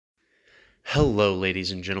Hello,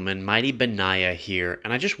 ladies and gentlemen. Mighty Benaya here,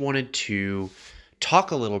 and I just wanted to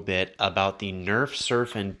talk a little bit about the Nerf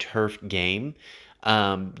Surf and Turf game,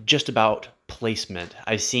 just about placement.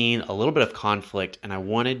 I've seen a little bit of conflict, and I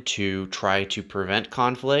wanted to try to prevent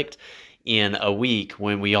conflict in a week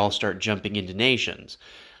when we all start jumping into nations.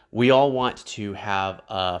 We all want to have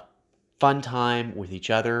a fun time with each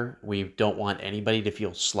other. We don't want anybody to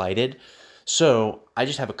feel slighted. So I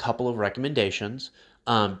just have a couple of recommendations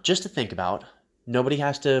just to think about. Nobody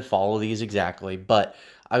has to follow these exactly, but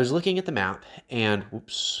I was looking at the map and,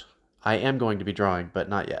 whoops, I am going to be drawing, but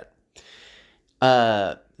not yet.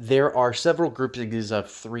 There are several groupings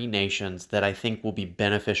of 3 nations that I think will be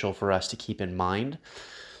beneficial for us to keep in mind.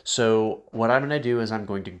 So what I'm going to do is I'm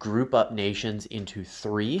going to group up nations into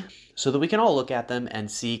 3 so that we can all look at them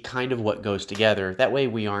and see kind of what goes together. That way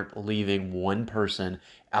we aren't leaving one person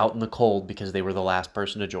out in the cold because they were the last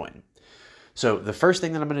person to join. So the first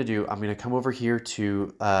thing that I'm going to do, I'm going to come over here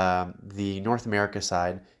to the North America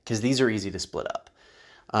side because these are easy to split up.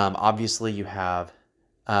 Obviously you have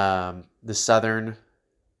the southern,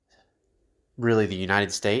 really the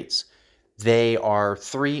United States. They are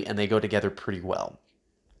 3 and they go together pretty well.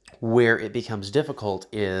 Where it becomes difficult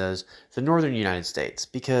is the northern United States,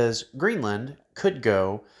 because Greenland could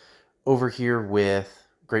go over here with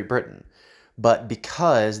Great Britain. But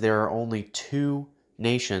because there are only 2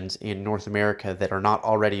 nations in North America that are not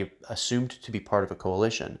already assumed to be part of a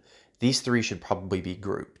coalition, these 3 should probably be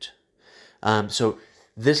grouped. So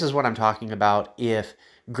this is what I'm talking about. If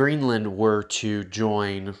Greenland were to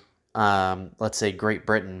join, let's say, Great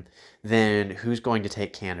Britain, then who's going to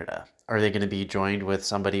take Canada? Are they going to be joined with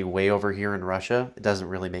somebody way over here in Russia? It doesn't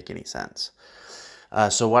really make any sense.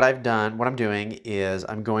 So what I'm doing is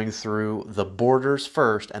I'm going through the borders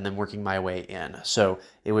first and then working my way in. So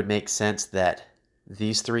it would make sense that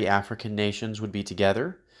these 3 African nations would be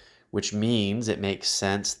together, which means it makes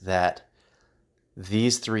sense that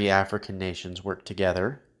these 3 African nations work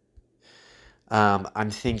together.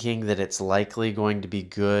 I'm thinking that it's likely going to be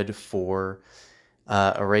good for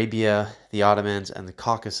Arabia, the Ottomans, and the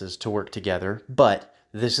Caucasus to work together, but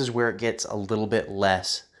this is where it gets a little bit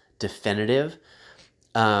less definitive,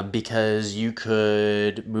 because you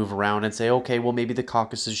could move around and say, okay, well, maybe the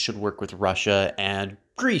Caucasus should work with Russia and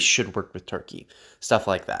Greece should work with Turkey, stuff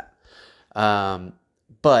like that.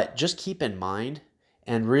 But just keep in mind,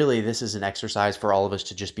 and really this is an exercise for all of us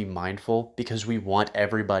to just be mindful, because we want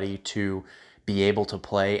everybody to be able to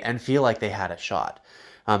play and feel like they had a shot.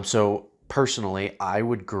 So personally, I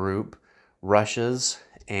would group Russia's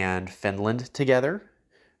and Finland together.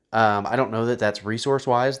 I don't know that that's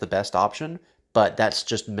resource-wise the best option, but that's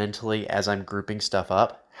just mentally, as I'm grouping stuff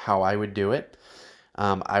up, how I would do it.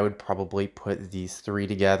 I would probably put these 3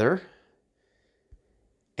 together,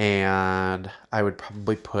 and I would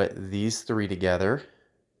probably put these 3 together,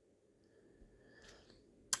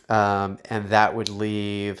 and that would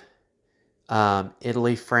leave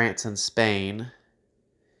Italy, France, and Spain,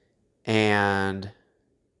 and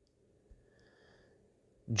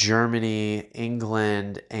Germany,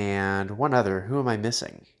 England, and one other. Who am I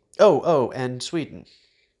missing? Oh, and Sweden.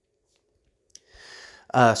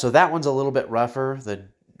 So that one's a little bit rougher,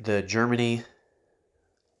 the Germany,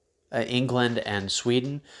 England, and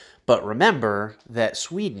Sweden. But remember that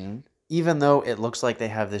Sweden, even though it looks like they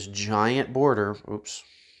have this giant border,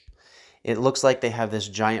 it looks like they have this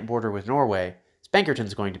giant border with Norway,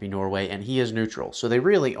 Spankerton's going to be Norway, and he is neutral. So they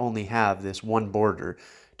really only have this one border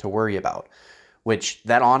to worry about, which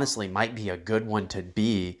that honestly might be a good one to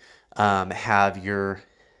be. Have your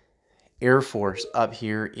Air Force up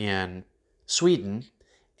here in Sweden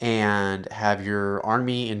and have your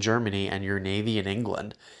army in Germany and your navy in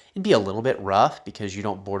England. It'd be a little bit rough because you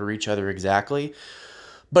don't border each other exactly,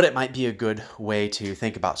 but it might be a good way to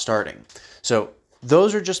think about starting. So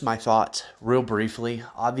those are just my thoughts real briefly.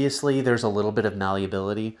 Obviously, there's a little bit of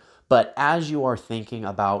malleability, but as you are thinking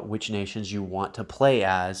about which nations you want to play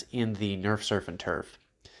as in the Nerf Surf and Turf,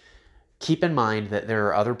 keep in mind that there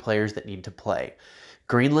are other players that need to play.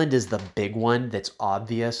 Greenland is the big one that's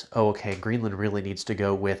obvious. Oh, okay, Greenland really needs to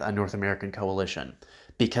go with a North American coalition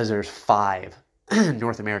because there's 5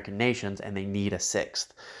 North American nations and they need a 6th.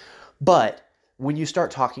 But when you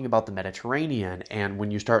start talking about the Mediterranean and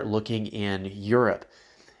when you start looking in Europe,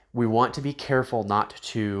 we want to be careful not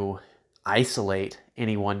to isolate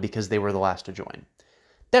anyone because they were the last to join.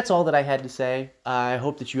 That's all that I had to say. I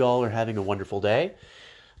hope that you all are having a wonderful day.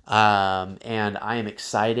 And I am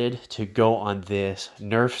excited to go on this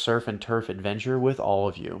Nerf Surf and Turf adventure with all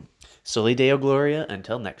of you. Soli Deo Gloria,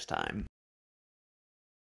 until next time.